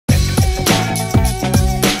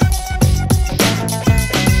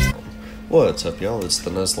What's up, y'all? It's the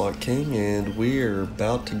Nuzlocke King, and we're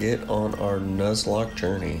about to get on our Nuzlocke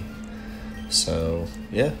journey. So,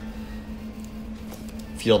 yeah.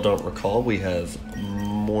 If y'all don't recall, we have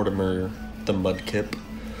Mortimer the Mudkip,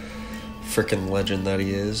 frickin' legend that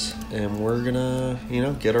he is, and we're gonna,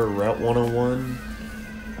 get our Route 101.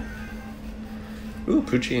 Ooh,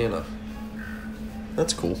 Poochyena.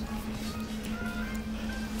 That's cool.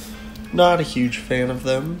 Not a huge fan of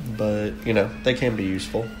them, but, they can be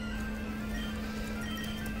useful.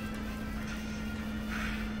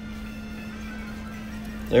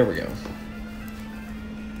 There we go.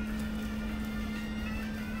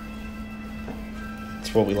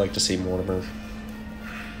 That's what we like to see, Mortimer.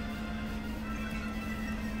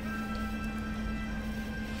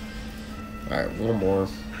 Alright, one more.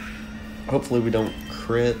 Hopefully we don't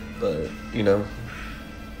crit, but,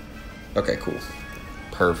 Okay, cool.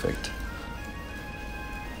 Perfect.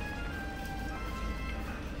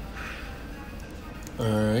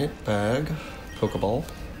 Alright, bag. Pokeball.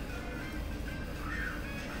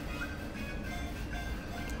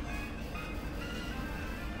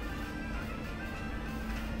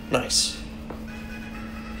 Nice.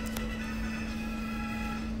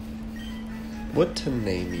 What to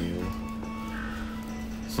name you?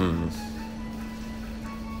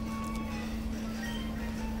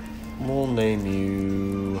 We'll name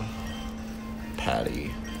you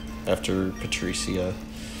Patty, after Patricia,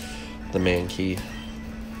 the Mankey.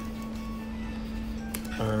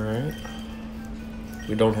 Alright.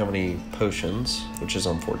 We don't have any potions, which is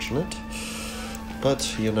unfortunate.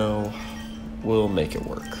 But, we'll make it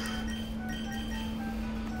work.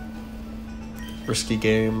 Risky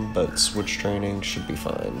game, but switch training should be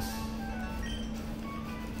fine.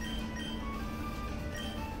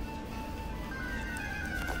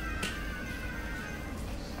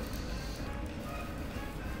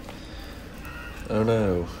 Oh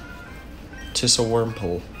no. Tissa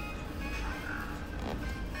Wormhole.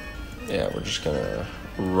 Yeah, we're just gonna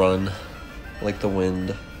run like the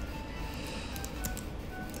wind.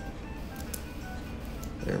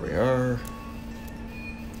 There we are.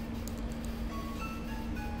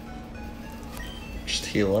 Just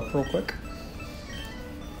heal up real quick.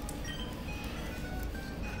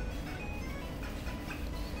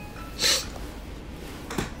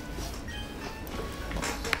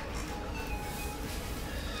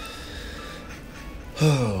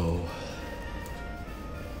 Oh.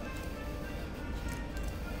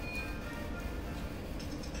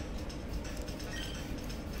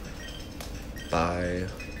 Bye.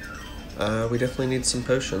 We definitely need some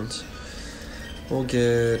potions. We'll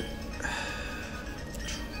get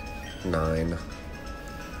 9.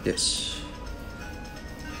 Yes.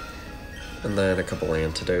 And then a couple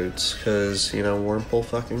antidotes, because, Wurmple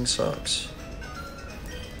fucking sucks.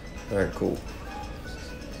 Alright, cool.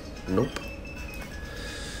 Nope.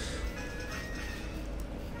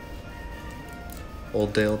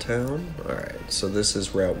 Old Dale Town. Alright, so this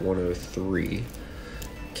is Route 103.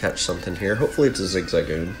 Catch something here. Hopefully it's a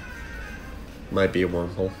Zigzagoon. Might be a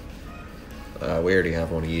Wormhole. We already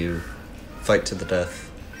have one of you. Fight to the death.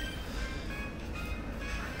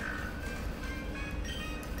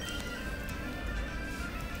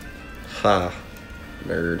 Ha.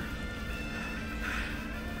 Nerd.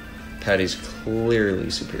 Patty's clearly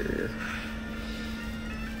superior.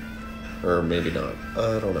 Or maybe not.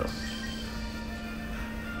 I don't know.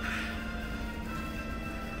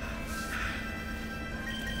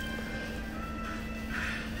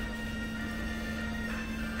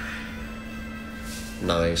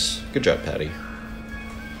 Nice. Good job, Patty.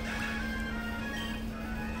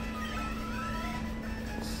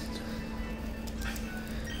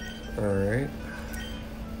 Alright.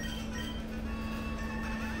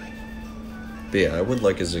 But yeah, I would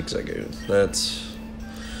like a Zigzagoon. That's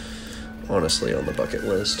honestly on the bucket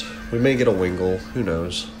list. We may get a Wingull. Who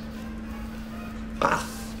knows? Ah,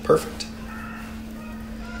 perfect.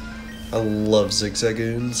 I love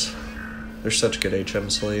Zigzagoons. They're such good HM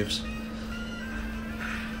slaves.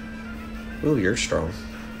 Ooh, you're strong.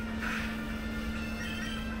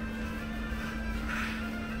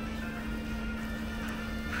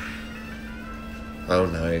 Oh,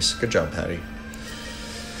 nice. Good job, Patty.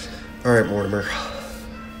 Alright, Mortimer.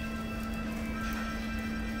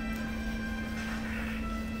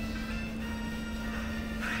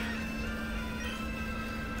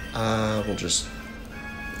 We'll just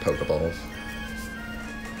Pokeball.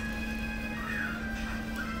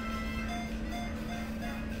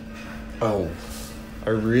 Oh,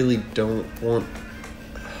 I really don't want...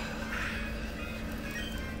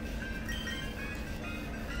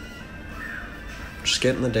 Just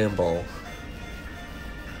get in the damn ball.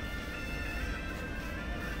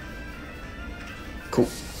 Cool.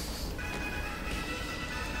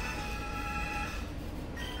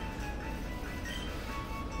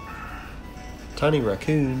 Tiny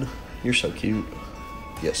raccoon, you're so cute.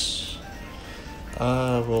 Yes.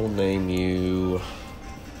 I will name you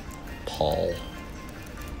Paul.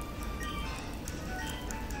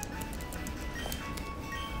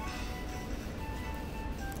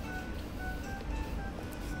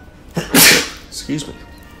 Excuse me.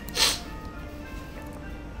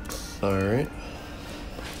 Alright.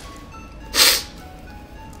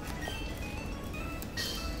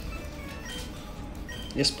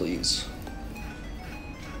 Yes, please.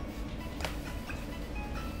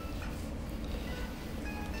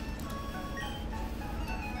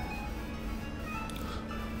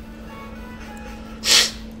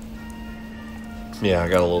 Yeah, I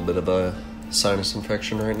got a little bit of a sinus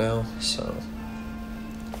infection right now, so.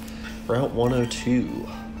 Route 102.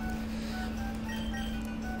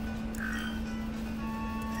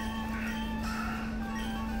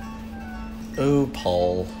 Oh,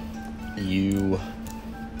 Paul, you.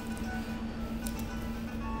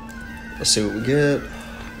 Let's see what we get.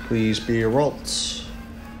 Please be a Ralts.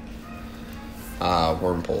 Ah,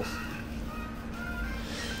 Wormhole.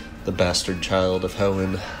 The bastard child of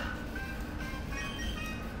Hoenn.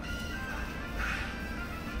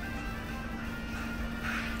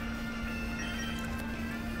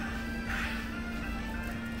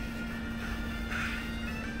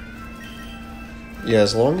 Yeah,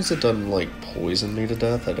 as long as it doesn't, like, poison me to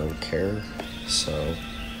death, I don't care, so.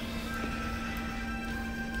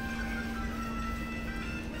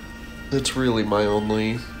 It's really my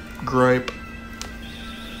only gripe.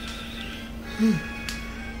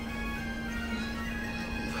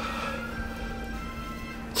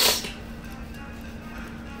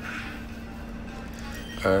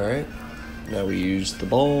 Alright, now we use the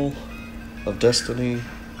Ball of Destiny.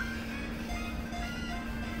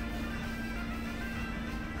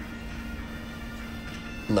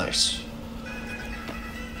 Nice.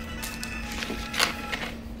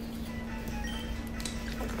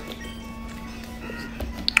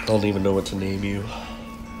 I don't even know what to name you.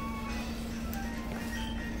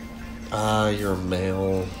 Ah, you're a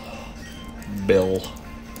male. Bill.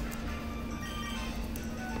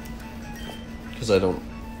 Because I don't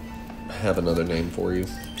have another name for you,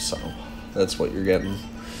 so that's what you're getting.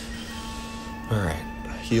 Alright,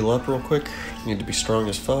 heal up real quick. Need to be strong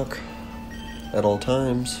as fuck at all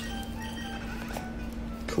times.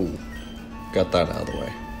 Cool. Got that out of the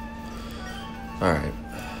way. Alright.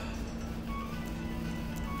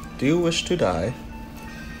 Do you wish to die?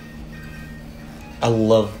 I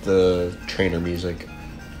love the trainer music.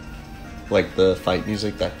 Like the fight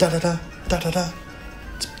music, that da-da-da, da-da-da.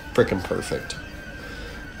 It's freaking perfect.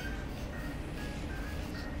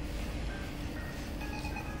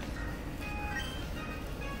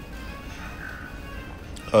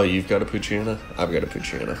 Oh, you've got a Poochyena? I've got a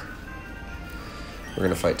Poochyena. We're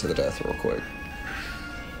gonna fight to the death real quick.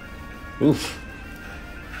 Oof.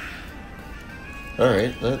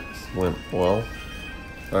 Alright, that went well.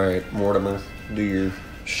 Alright, Mortimer, do your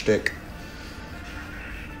shtick.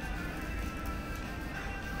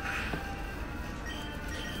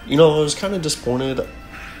 You know, I was kind of disappointed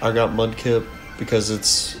I got Mudkip because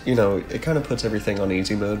it's, you know, it kind of puts everything on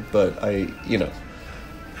easy mode, but it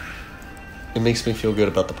makes me feel good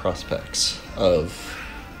about the prospects of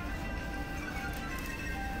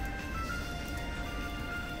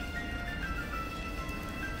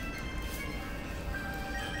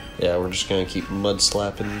yeah, we're just gonna keep mud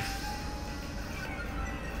slapping.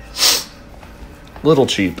 Little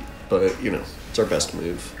cheap, but you know, it's our best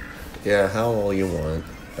move. Yeah, how all you want,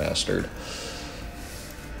 bastard.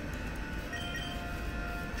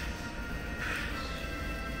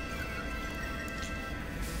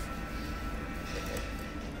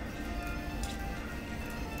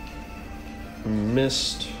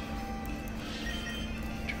 Missed.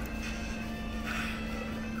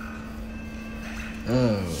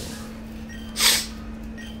 Oh.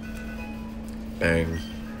 Bang.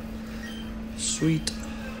 Sweet.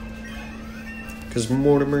 Because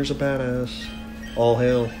Mortimer's a badass. All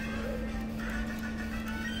hail.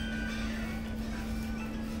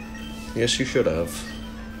 Yes, you should have.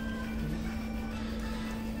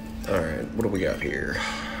 Alright, what do we got here?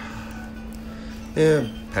 Yeah,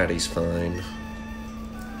 Patty's fine.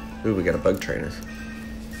 Ooh, we got a bug trainer.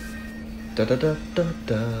 Da da da da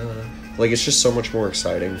da. Like, it's just so much more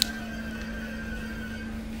exciting.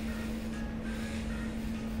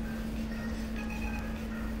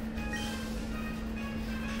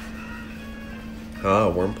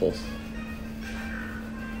 Ah, Wurmple.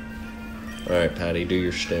 Alright, Patty, do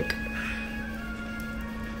your shtick.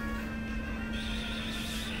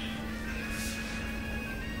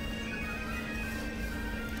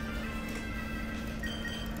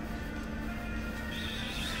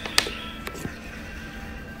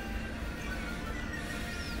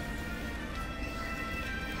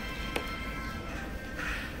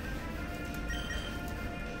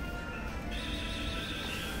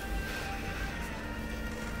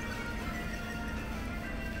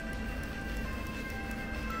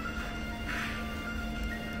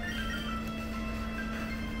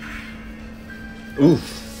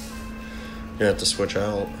 Oof. You have to switch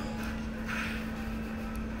out.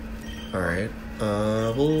 Alright.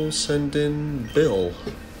 We'll send in Bill.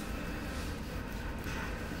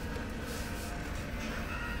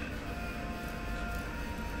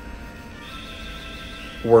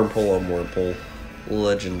 Wormhole on Wormhole.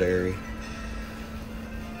 Legendary.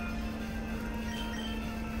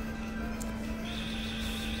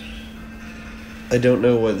 I don't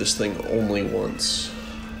know why this thing only once.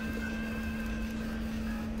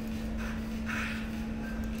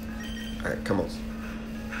 Alright, come on.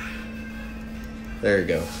 There you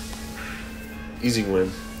go. Easy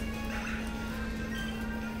win.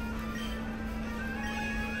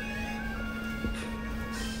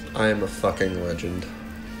 I am a fucking legend.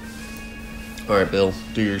 Alright, Bill,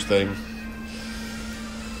 do your thing.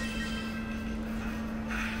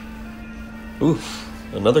 Oof,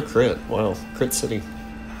 another crit. Wow, crit city.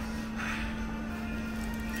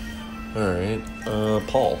 Alright,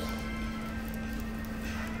 Paul.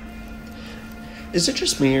 Is it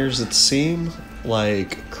just me, or does it seem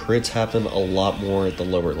like crits happen a lot more at the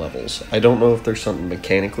lower levels? I don't know if there's something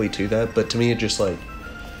mechanically to that, but to me it just like,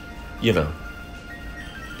 you know,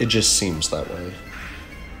 it just seems that way.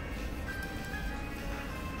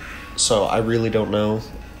 So I really don't know.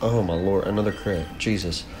 Oh my lord, another crit.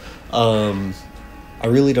 Jesus. I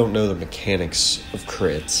really don't know the mechanics of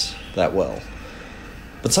crits that well.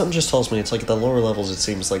 But something just tells me it's like at the lower levels it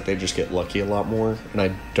seems like they just get lucky a lot more, and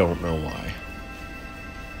I don't know why.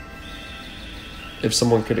 If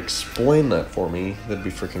someone could explain that for me, that'd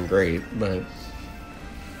be freaking great, but...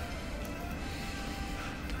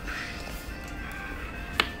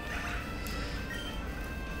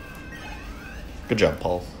 Good job,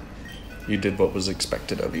 Paul. You did what was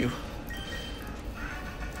expected of you.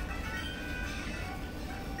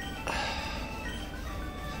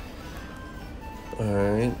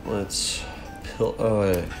 Alright, let's... Oh,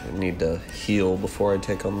 I need to heal before I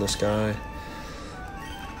take on this guy.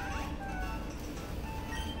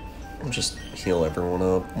 Just heal everyone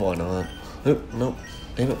up. Why not? Oh, nope.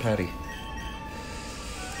 Damn it, Patty.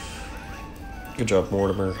 Good job,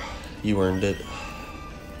 Mortimer. You earned it.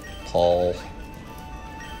 Paul.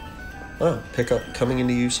 Oh, pickup coming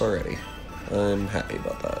into use already. I'm happy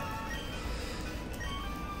about that.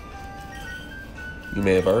 You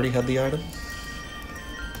may have already had the item.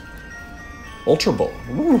 Ultra Ball.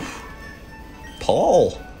 Oof.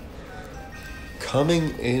 Paul.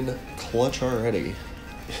 Coming in clutch already.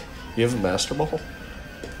 You have a Master Ball?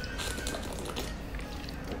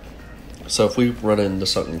 So if we run into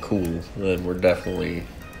something cool, then we're definitely...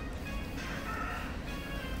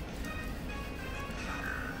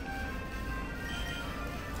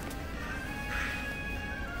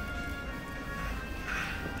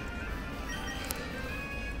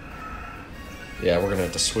 Yeah, we're gonna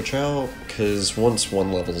have to switch out, because once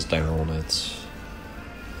one level's down, it's...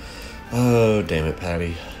 Oh, damn it,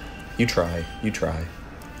 Patty. You try. You try.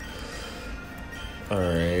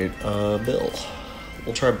 Alright, Bill.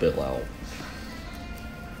 We'll try Bill out.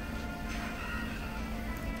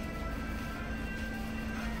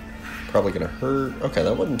 Probably gonna hurt. Okay,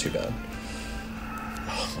 that wasn't too bad.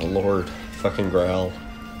 Oh, my lord. Fucking growl.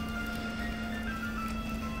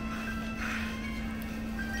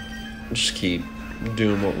 Just keep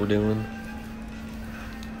doing what we're doing.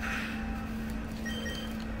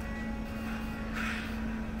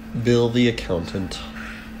 Bill the accountant.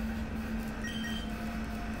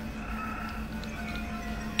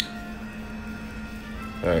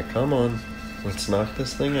 Alright, come on. Let's knock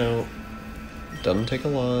this thing out. Doesn't take a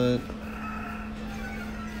lot.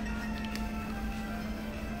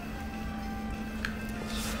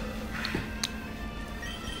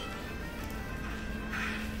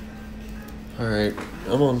 Alright,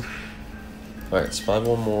 come on. Alright, survive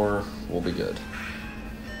one more. We'll be good.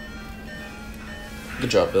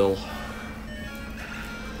 Good job, Bill.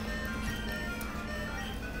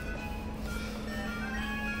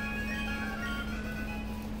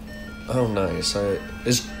 Oh, nice.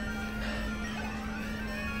 Is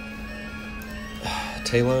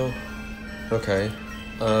Talo? Okay.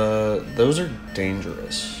 Those are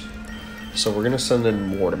dangerous. So we're gonna send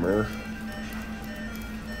in Mortimer.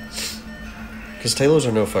 Because Talos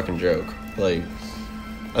are no fucking joke. Like,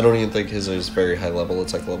 I don't even think his is very high level.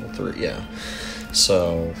 It's like level 3, yeah.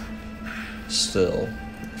 So, still,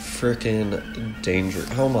 freaking danger.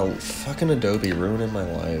 Oh, my fucking Adobe ruining my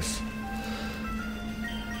life.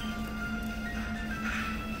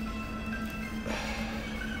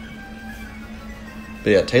 But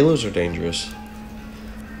yeah, Talos are dangerous.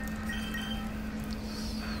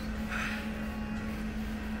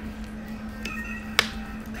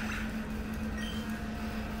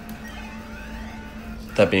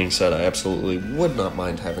 That being said, I absolutely would not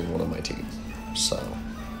mind having one on my team. So,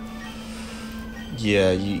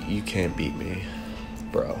 yeah, you can't beat me,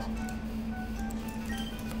 bro.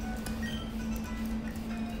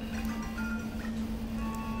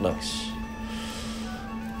 Nice.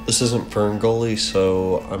 This isn't Fern Gully,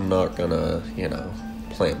 so I'm not gonna,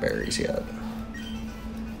 plant berries yet.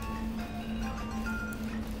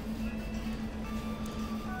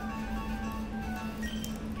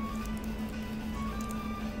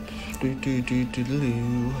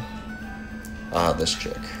 Ah, this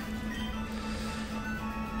chick.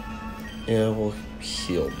 Yeah, we'll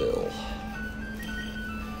heal Bill.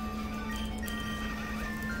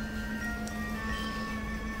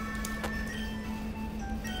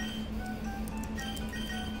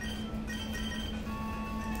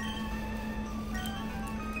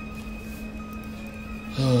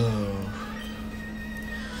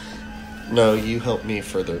 No, you help me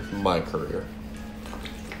further my career.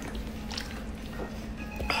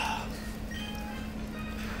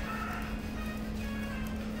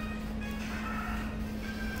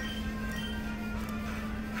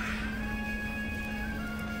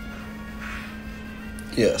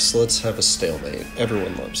 Yes, let's have a stalemate.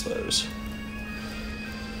 Everyone loves those.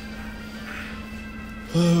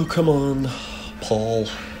 Oh, come on, Paul.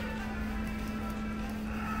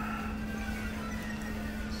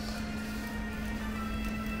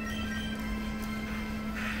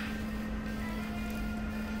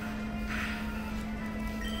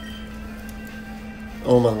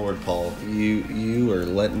 Oh my lord, Paul, you are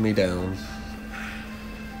letting me down.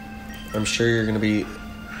 I'm sure you're gonna be...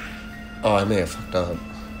 Oh, I may have fucked up.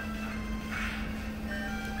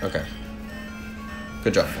 Okay.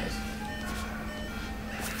 Good job, Paul.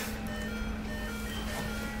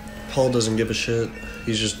 Paul doesn't give a shit.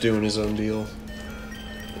 He's just doing his own deal.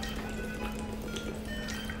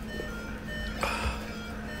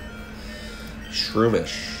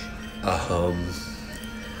 Shroomish.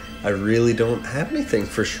 I really don't have anything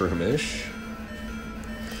for Shroomish.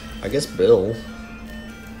 I guess Bill.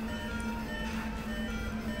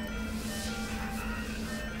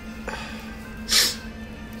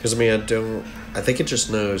 Because, I think it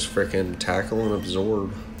just knows frickin' tackle and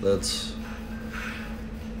absorb.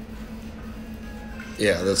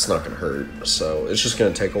 Yeah, that's not gonna hurt. So, it's just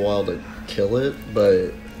gonna take a while to kill it,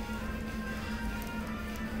 but...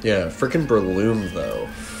 Yeah, frickin' Breloom, though.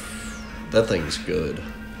 That thing's good.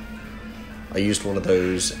 I used one of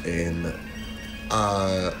those in...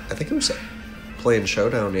 I think it was playing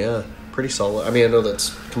Showdown, yeah. Pretty solid. I know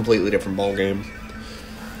that's a completely different ballgame.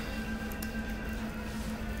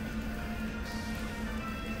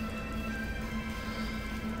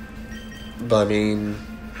 But,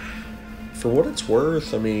 for what it's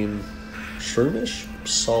worth, Shroomish,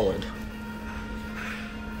 solid.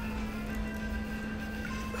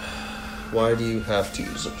 Why do you have to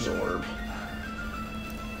use Absorb?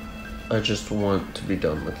 I just want to be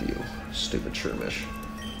done with you, stupid Shroomish.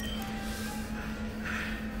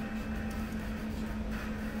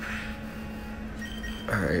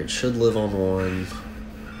 Alright, should live on one.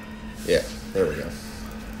 Yeah, there we go.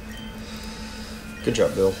 Good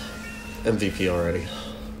job, Bill. MVP already.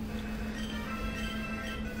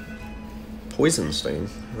 Poison Sting.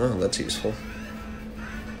 Oh, that's useful.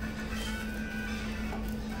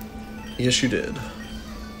 Yes, you did.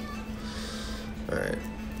 Alright.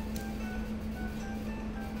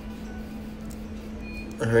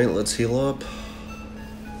 Alright, let's heal up.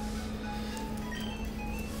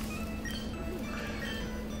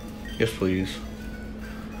 Yes, please.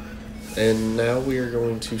 And now we are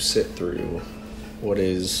going to sit through what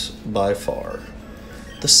is by far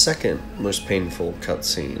the second most painful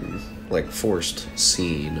cutscene, forced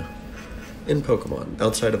scene in Pokemon,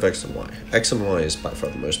 outside of X and Y. X and Y is by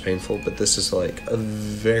far the most painful, but this is a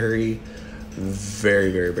very,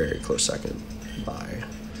 very, very, very close second. Bye.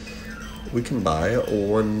 We can buy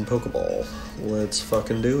one Pokeball. Let's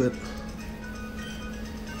fucking do it.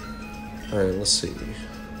 Alright, let's see.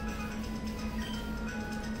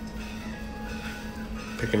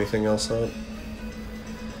 Pick anything else up?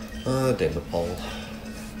 Damn it, Paul.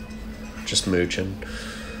 Just mooching.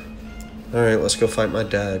 Alright, let's go fight my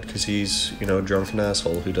dad, because he's, a drunken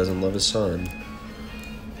asshole who doesn't love his son.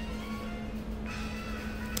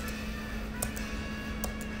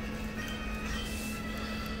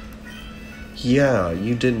 Yeah,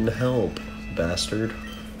 you didn't help, bastard.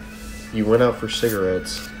 You went out for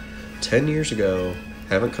cigarettes 10 years ago,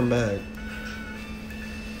 haven't come back.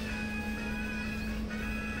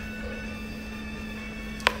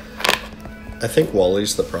 I think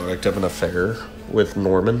Wally's the product of an affair with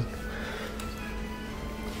Norman.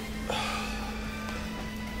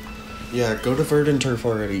 Yeah, go to Verdant Turf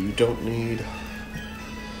already. You don't need...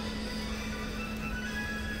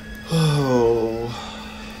 Oh...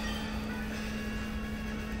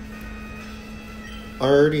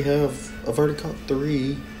 I've already caught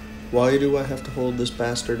 3. Why do I have to hold this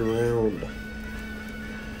bastard around?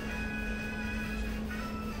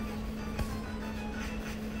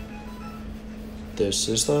 This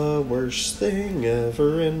is the worst thing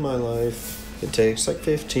ever in my life. It takes like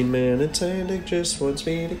 15 minutes and it just wants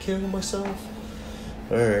me to kill myself.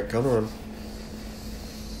 Alright, come on.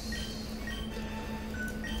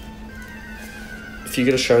 If you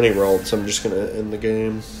get a shiny Ralts, I'm just gonna end the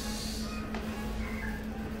game.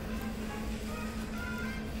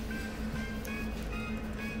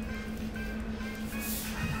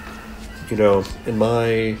 You know, in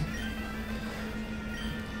my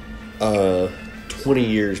 20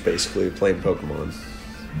 years basically of playing Pokemon,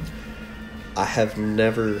 I have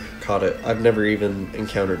never caught it. I've never even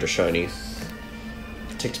encountered a shiny.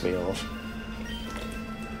 It ticks me off.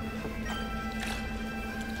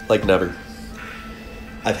 Like, never.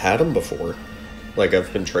 I've had them before. Like,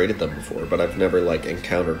 I've been traded them before, but I've never, like,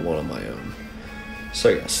 encountered one on my own. So,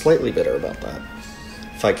 yeah, slightly bitter about that.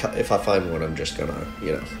 If I find one, I'm just gonna,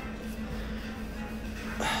 you know...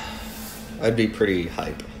 I'd be pretty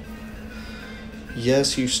hype.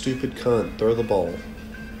 Yes, you stupid cunt. Throw the ball.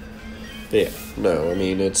 But yeah, no, I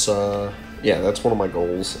mean, it's, yeah, that's one of my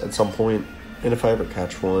goals at some point. And if I ever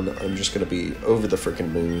catch one, I'm just gonna be over the freaking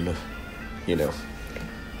moon, you know.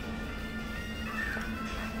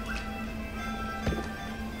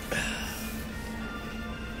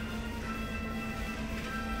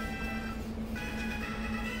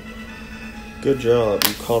 Good job,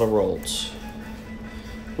 you caught a Ralts.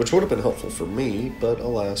 Which would have been helpful for me, but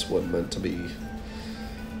alas, wasn't meant to be.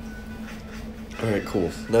 Alright, cool.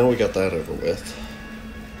 Now we got that over with.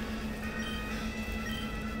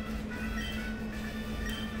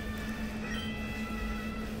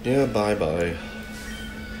 Yeah, bye-bye.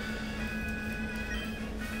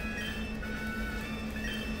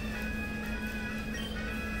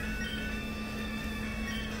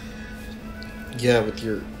 Yeah, with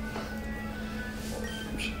your...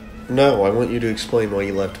 No, I want you to explain why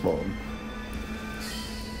you left Mom.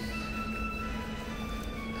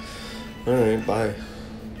 Alright, bye.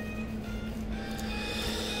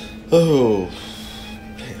 Oh.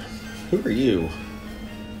 Man. Who are you?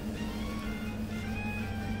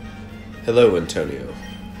 Hello, Antonio.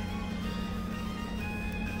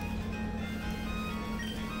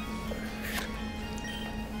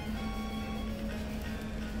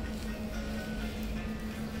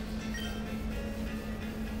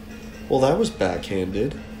 Well, that was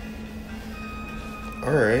backhanded.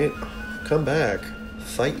 Alright, come back.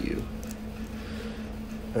 Fight you.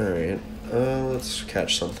 Alright, let's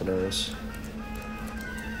catch something else.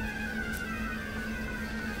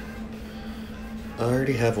 I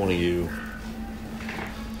already have one of you.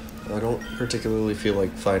 I don't particularly feel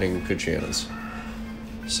like fighting Pikcahus.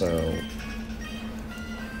 So,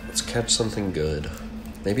 let's catch something good.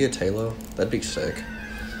 Maybe a Talo? That'd be sick.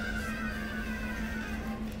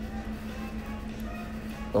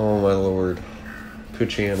 Oh my lord.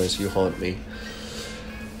 Pikcahus, you haunt me.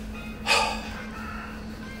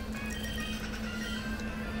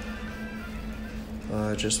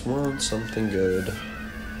 I just want something good.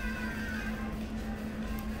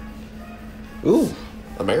 Ooh,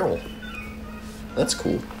 a Meryl. That's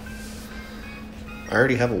cool. I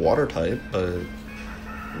already have a water type, but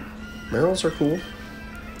Meryls are cool.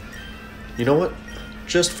 You know what?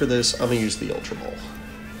 Just for this, I'm gonna use the Ultra Ball.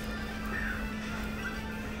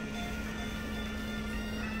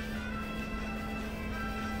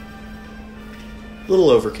 Little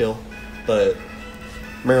overkill, but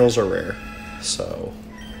Meryls are rare, so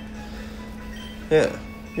yeah,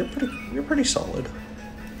 you're pretty solid.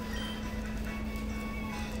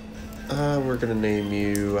 We're gonna name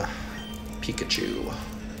you Pikachu.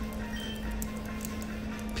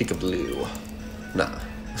 Pikablue. Nah.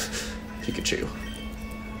 Pikachu.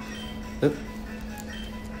 Oop.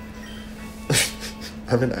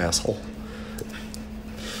 I'm an asshole.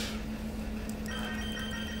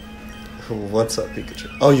 What's up, Pikachu?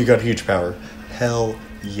 Oh, you got huge power. Hell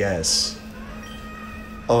yes.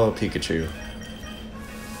 Oh, Pikachu.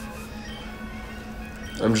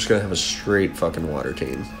 I'm just gonna have a straight fucking water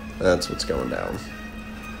team. That's what's going down.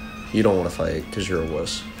 You don't want to fight because you're a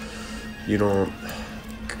wuss. You don't...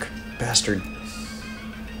 Bastard.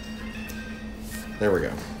 There we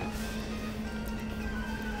go.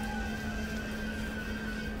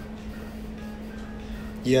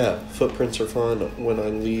 Yeah, footprints are fun when I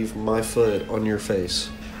leave my foot on your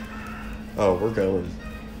face. Oh, we're going.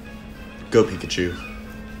 Go, Pikachu.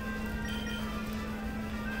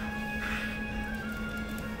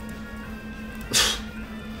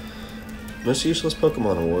 Most useless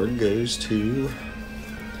Pokemon award goes to...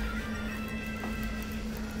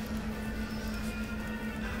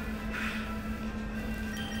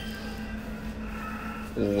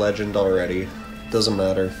 Legend already. Doesn't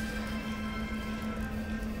matter.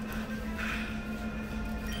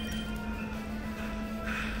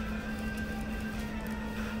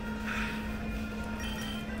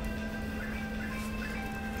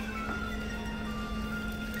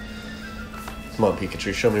 Come on,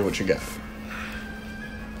 Pikachu, show me what you got.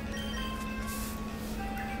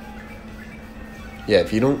 Yeah,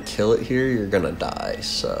 if you don't kill it here, you're gonna die,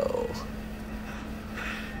 so...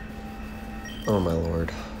 Oh my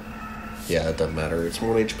lord. Yeah, it doesn't matter. It's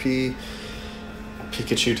 1 HP.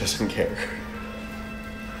 Pikachu doesn't care.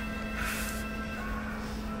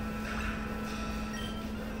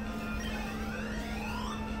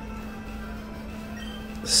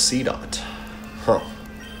 C-Dot. Huh.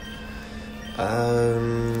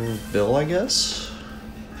 Bill, I guess?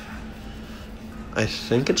 I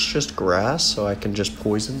think it's just grass, so I can just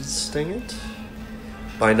poison sting it.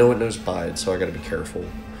 But I know it knows Bide, so I gotta be careful.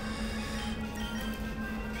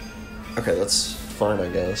 Okay, that's fine, I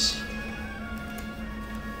guess.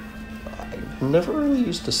 I've never really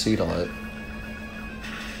used a C-Dot.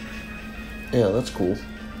 Yeah, that's cool.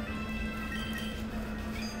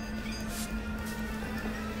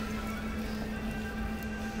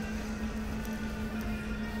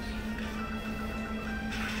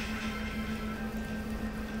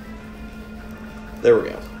 There we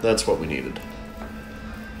go. That's what we needed.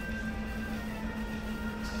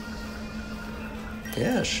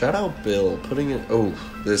 Yeah, shout out Bill. Putting it... Oh,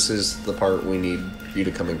 this is the part we need you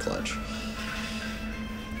to come in clutch.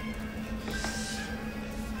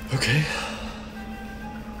 Okay.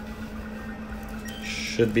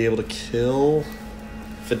 Should be able to kill.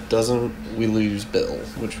 If it doesn't, we lose Bill,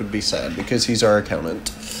 which would be sad because he's our accountant.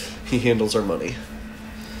 He handles our money.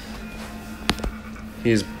 He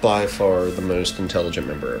is by far the most intelligent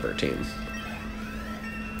member of our team.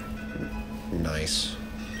 Nice.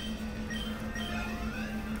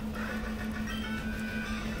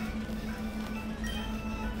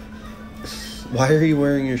 Why are you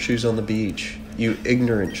wearing your shoes on the beach? You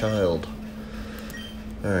ignorant child.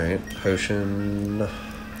 Alright, potion.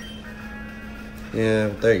 Yeah,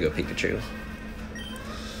 there you go, Pikachu.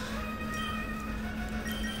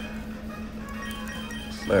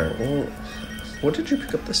 Alright, well... What did you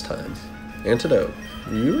pick up this time? Antidote.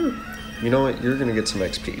 You know what? You're gonna get some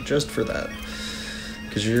XP just for that.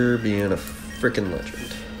 Because you're being a freaking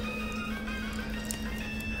legend.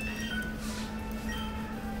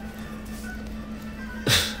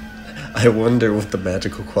 I wonder what the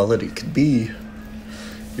magical quality could be.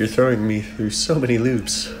 You're throwing me through so many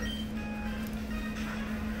loops.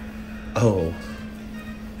 Oh.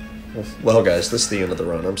 Well, guys, this is the end of the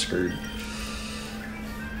run. I'm screwed.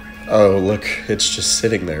 Oh, look, it's just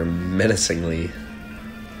sitting there menacingly.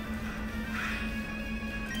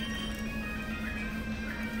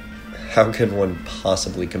 How can one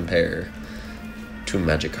possibly compare to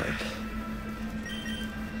Magikarp?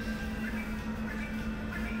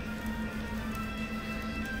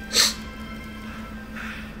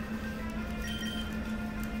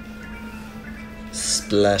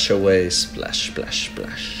 Splash away, splash, splash,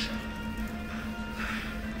 splash.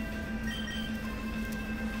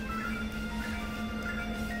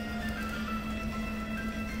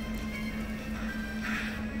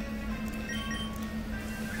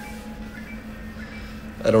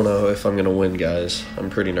 I don't know if I'm gonna win, guys. I'm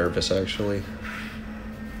pretty nervous, actually.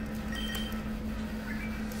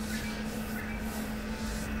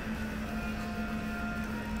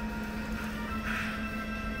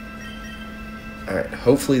 Alright,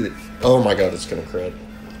 hopefully... Oh my god, it's gonna crit.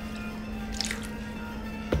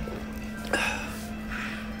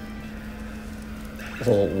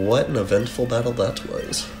 Well, what an eventful battle that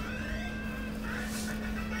was.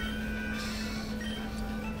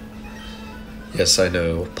 Yes, I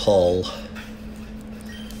know, Paul.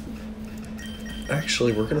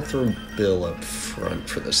 Actually, we're gonna throw Bill up front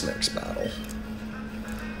for this next battle.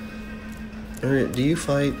 Alright, do you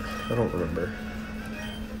fight? I don't remember.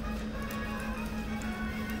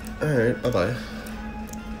 Alright, bye-bye.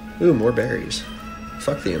 Ooh, more berries.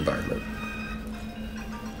 Fuck the environment.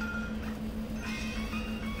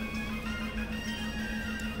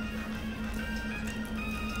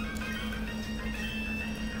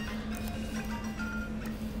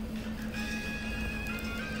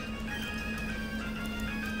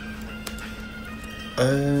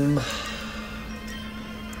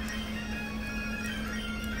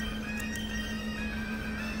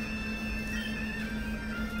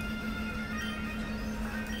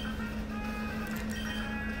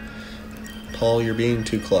 tall, you're being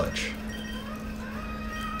too clutch.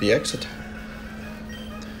 The X attack.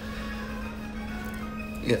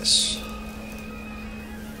 Yes.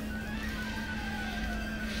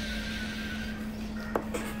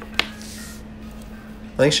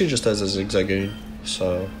 I think she just has a Zigzagoon,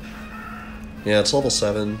 so yeah, it's level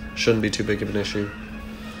 7. Shouldn't be too big of an issue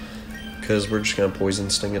because we're just gonna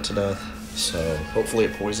poison sting it to death. So hopefully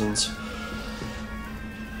it poisons.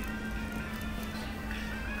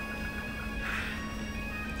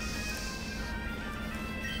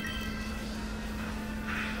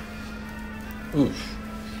 Oof.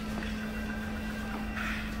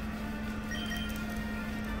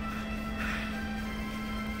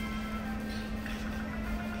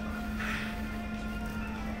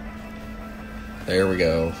 There we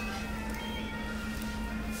go.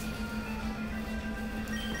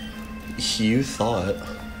 You thought.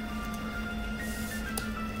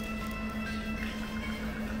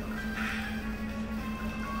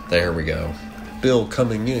 There we go. Bill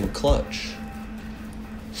coming in clutch.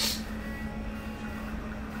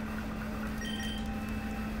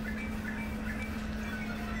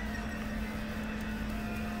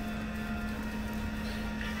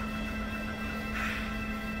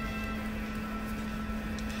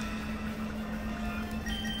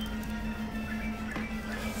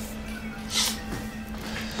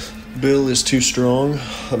 Bill is too strong.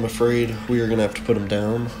 I'm afraid we are going to have to put him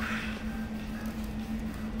down.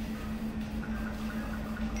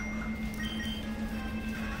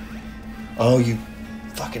 Oh, you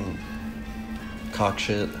fucking cock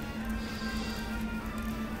shit.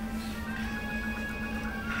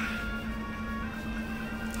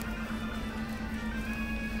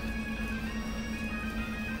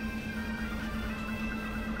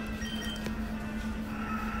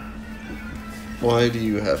 Why do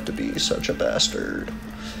you have to be such a bastard?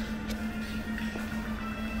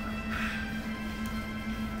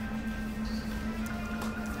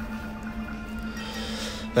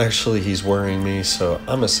 Actually, he's worrying me, so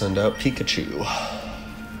I'm gonna send out Pikcahu.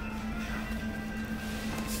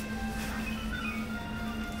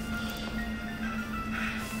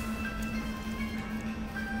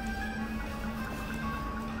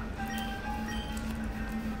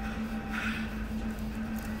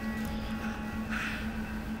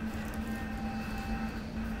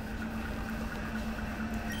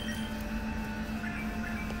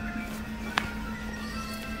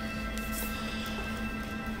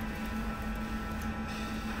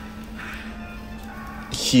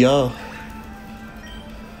 Yeah.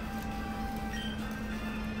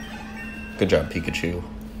 Good job, Pikcahu.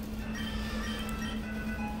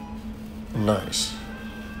 Nice.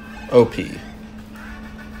 OP.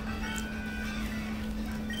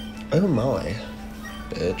 Oh my.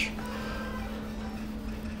 Bitch.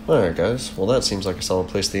 Alright, guys. Well, that seems like a solid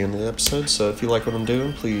place to end the episode. So if you like what I'm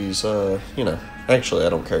doing, please, actually, I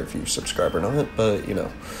don't care if you subscribe or not, but,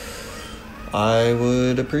 I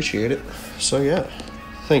would appreciate it. So, yeah.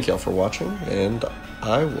 Thank y'all for watching, and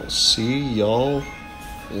I will see y'all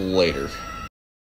later.